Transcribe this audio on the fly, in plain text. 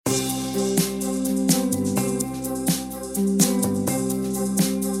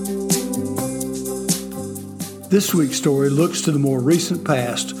This week's story looks to the more recent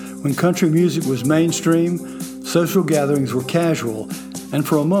past when country music was mainstream, social gatherings were casual, and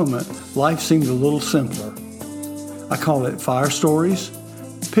for a moment, life seemed a little simpler. I call it Fire Stories,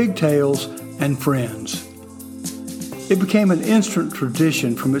 Pigtails, and Friends. It became an instant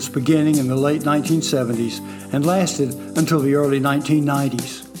tradition from its beginning in the late 1970s and lasted until the early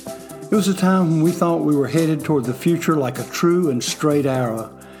 1990s. It was a time when we thought we were headed toward the future like a true and straight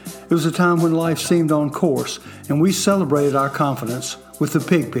arrow. It was a time when life seemed on course, and we celebrated our confidence with the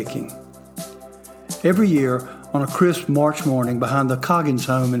pig picking. Every year, on a crisp March morning behind the Coggins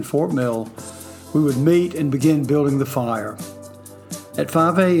home in Fort Mill, we would meet and begin building the fire. At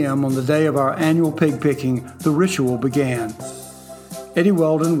 5 a.m. on the day of our annual pig picking, the ritual began. Eddie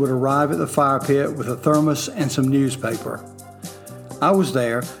Weldon would arrive at the fire pit with a thermos and some newspaper. I was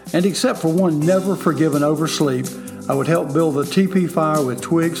there, and except for one never forgiven oversleep, I would help build the teepee fire with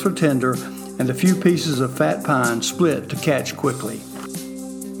twigs for tinder and a few pieces of fat pine split to catch quickly.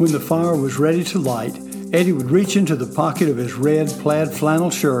 When the fire was ready to light, Eddie would reach into the pocket of his red plaid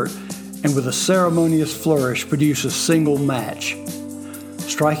flannel shirt and with a ceremonious flourish produce a single match.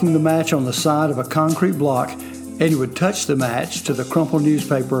 Striking the match on the side of a concrete block, Eddie would touch the match to the crumpled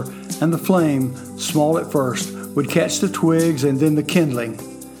newspaper, and the flame, small at first, would catch the twigs and then the kindling.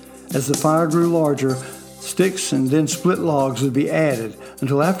 As the fire grew larger, sticks and then split logs would be added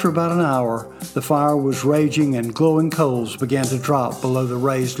until after about an hour, the fire was raging and glowing coals began to drop below the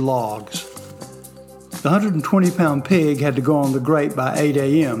raised logs. The 120-pound pig had to go on the grate by 8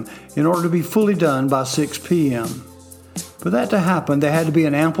 a.m. in order to be fully done by 6 p.m. For that to happen, there had to be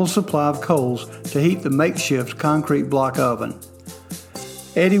an ample supply of coals to heat the makeshift concrete block oven.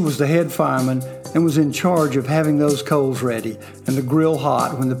 Eddie was the head fireman and was in charge of having those coals ready and the grill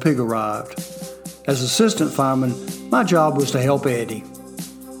hot when the pig arrived. As assistant fireman, my job was to help Eddie.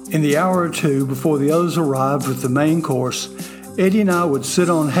 In the hour or two before the others arrived with the main course, Eddie and I would sit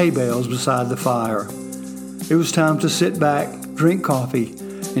on hay bales beside the fire. It was time to sit back, drink coffee,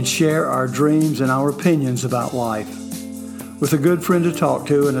 and share our dreams and our opinions about life. With a good friend to talk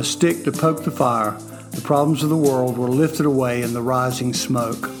to and a stick to poke the fire, the problems of the world were lifted away in the rising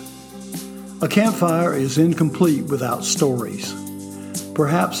smoke. A campfire is incomplete without stories.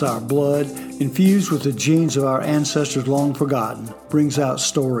 Perhaps our blood, infused with the genes of our ancestors long forgotten, brings out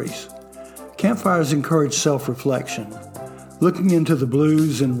stories. Campfires encourage self-reflection. Looking into the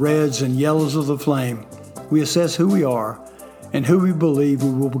blues and reds and yellows of the flame, we assess who we are and who we believe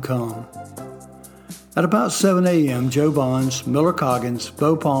we will become. At about 7 a.m., Joe Bonds, Miller Coggins,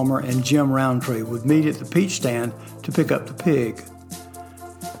 Bo Palmer, and Jim Roundtree would meet at the peach stand to pick up the pig.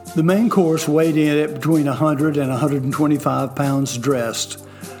 The main course weighed in at between 100 and 125 pounds dressed.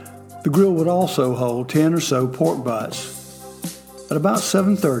 The grill would also hold 10 or so pork butts. At about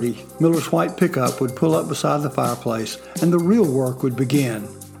 7:30, Miller's white pickup would pull up beside the fireplace, and the real work would begin.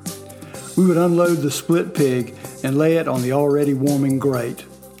 We would unload the split pig and lay it on the already warming grate.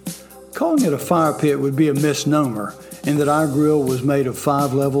 Calling it a fire pit would be a misnomer, in that our grill was made of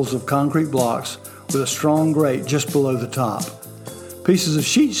 5 levels of concrete blocks with a strong grate just below the top. Pieces of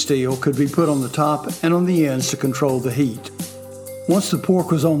sheet steel could be put on the top and on the ends to control the heat. Once the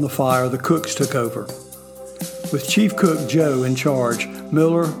pork was on the fire, the cooks took over. With Chief Cook Joe in charge,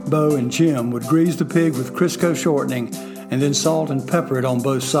 Miller, Bo, and Jim would grease the pig with Crisco shortening and then salt and pepper it on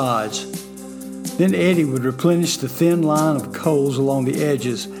both sides. Then Eddie would replenish the thin line of coals along the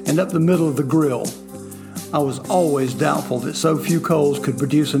edges and up the middle of the grill. I was always doubtful that so few coals could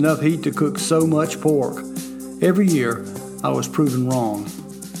produce enough heat to cook so much pork. Every year, I was proven wrong.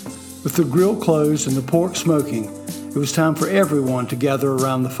 With the grill closed and the pork smoking, it was time for everyone to gather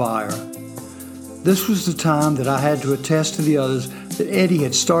around the fire. This was the time that I had to attest to the others that Eddie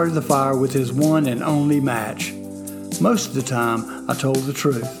had started the fire with his one and only match. Most of the time, I told the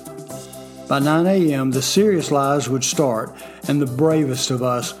truth. By 9 a.m., the serious lies would start, and the bravest of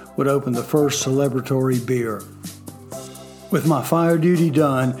us would open the first celebratory beer. With my fire duty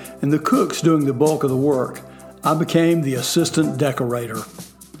done and the cooks doing the bulk of the work, I became the assistant decorator.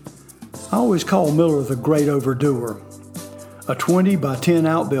 I always called Miller the great overdoer. A 20 by 10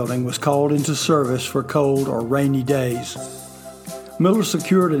 outbuilding was called into service for cold or rainy days. Miller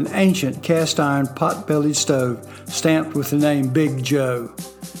secured an ancient cast iron pot-bellied stove stamped with the name Big Joe.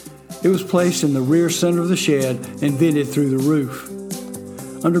 It was placed in the rear center of the shed and vented through the roof.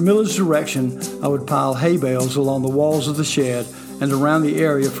 Under Miller's direction, I would pile hay bales along the walls of the shed and around the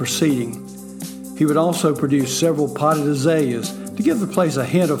area for seating. He would also produce several potted azaleas to give the place a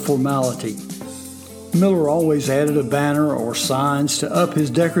hint of formality. Miller always added a banner or signs to up his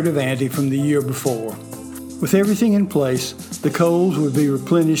decorative ante from the year before. With everything in place, the coals would be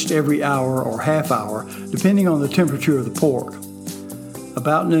replenished every hour or half hour, depending on the temperature of the pork.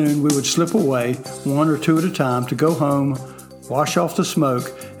 About noon, we would slip away, one or two at a time, to go home, wash off the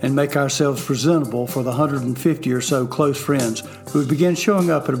smoke, and make ourselves presentable for the 150 or so close friends who would begin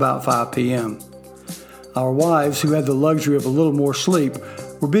showing up at about 5 p.m. Our wives, who had the luxury of a little more sleep,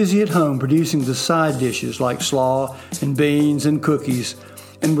 were busy at home producing the side dishes like slaw and beans and cookies,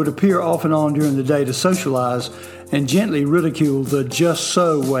 and would appear off and on during the day to socialize and gently ridicule the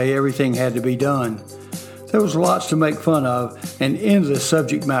just-so way everything had to be done. There was lots to make fun of and endless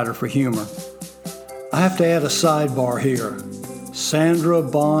subject matter for humor. I have to add a sidebar here. Sandra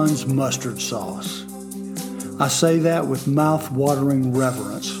Bond's mustard sauce. I say that with mouth-watering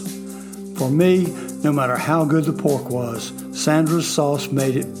reverence. For me, no matter how good the pork was, Sandra's sauce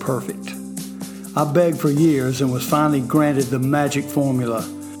made it perfect. I begged for years and was finally granted the magic formula.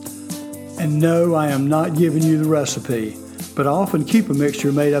 And no, I am not giving you the recipe, but I often keep a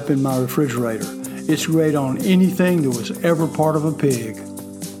mixture made up in my refrigerator. It's great on anything that was ever part of a pig.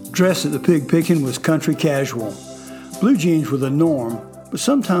 Dress at the pig picking was country casual. Blue jeans were the norm, but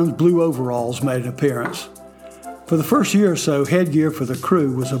sometimes blue overalls made an appearance. For the first year or so, headgear for the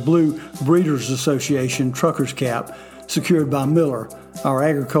crew was a blue Breeders' Association trucker's cap secured by Miller, our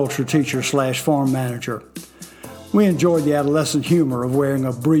agriculture teacher / farm manager. We enjoyed the adolescent humor of wearing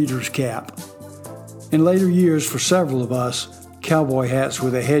a breeder's cap. In later years, for several of us, cowboy hats were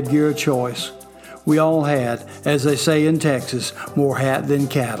the headgear of choice. We all had, as they say in Texas, more hat than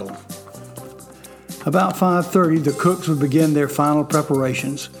cattle. About 5:30, the cooks would begin their final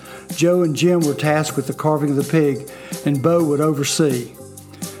preparations. Joe and Jim were tasked with the carving of the pig, and Bo would oversee.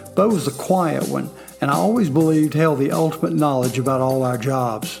 Bo was the quiet one, and I always believed held the ultimate knowledge about all our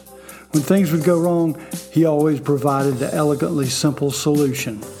jobs. When things would go wrong, he always provided the elegantly simple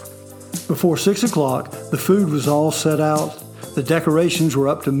solution. Before 6 o'clock, the food was all set out, the decorations were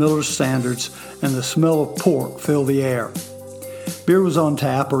up to Miller's standards, and the smell of pork filled the air. Beer was on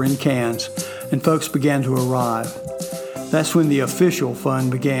tap or in cans, and folks began to arrive. That's when the official fun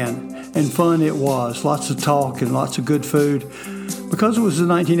began, and fun it was. Lots of talk and lots of good food. Because it was the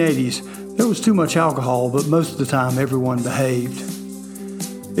 1980s, there was too much alcohol, but most of the time everyone behaved.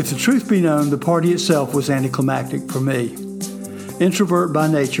 If the truth be known, the party itself was anticlimactic for me. Introvert by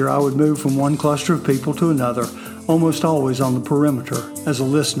nature, I would move from one cluster of people to another, almost always on the perimeter, as a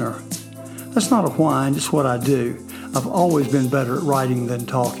listener. That's not a whine, it's what I do. I've always been better at writing than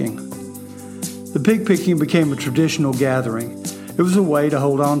talking. The pig picking became a traditional gathering. It was a way to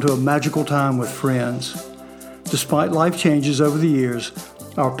hold on to a magical time with friends. Despite life changes over the years,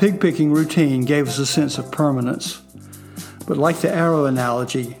 our pig picking routine gave us a sense of permanence. But like the arrow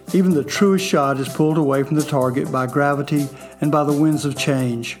analogy, even the truest shot is pulled away from the target by gravity and by the winds of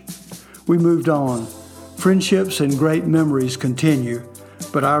change. We moved on. Friendships and great memories continue,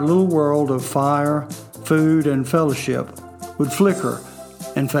 but our little world of fire, food, and fellowship would flicker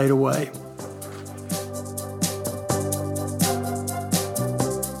and fade away.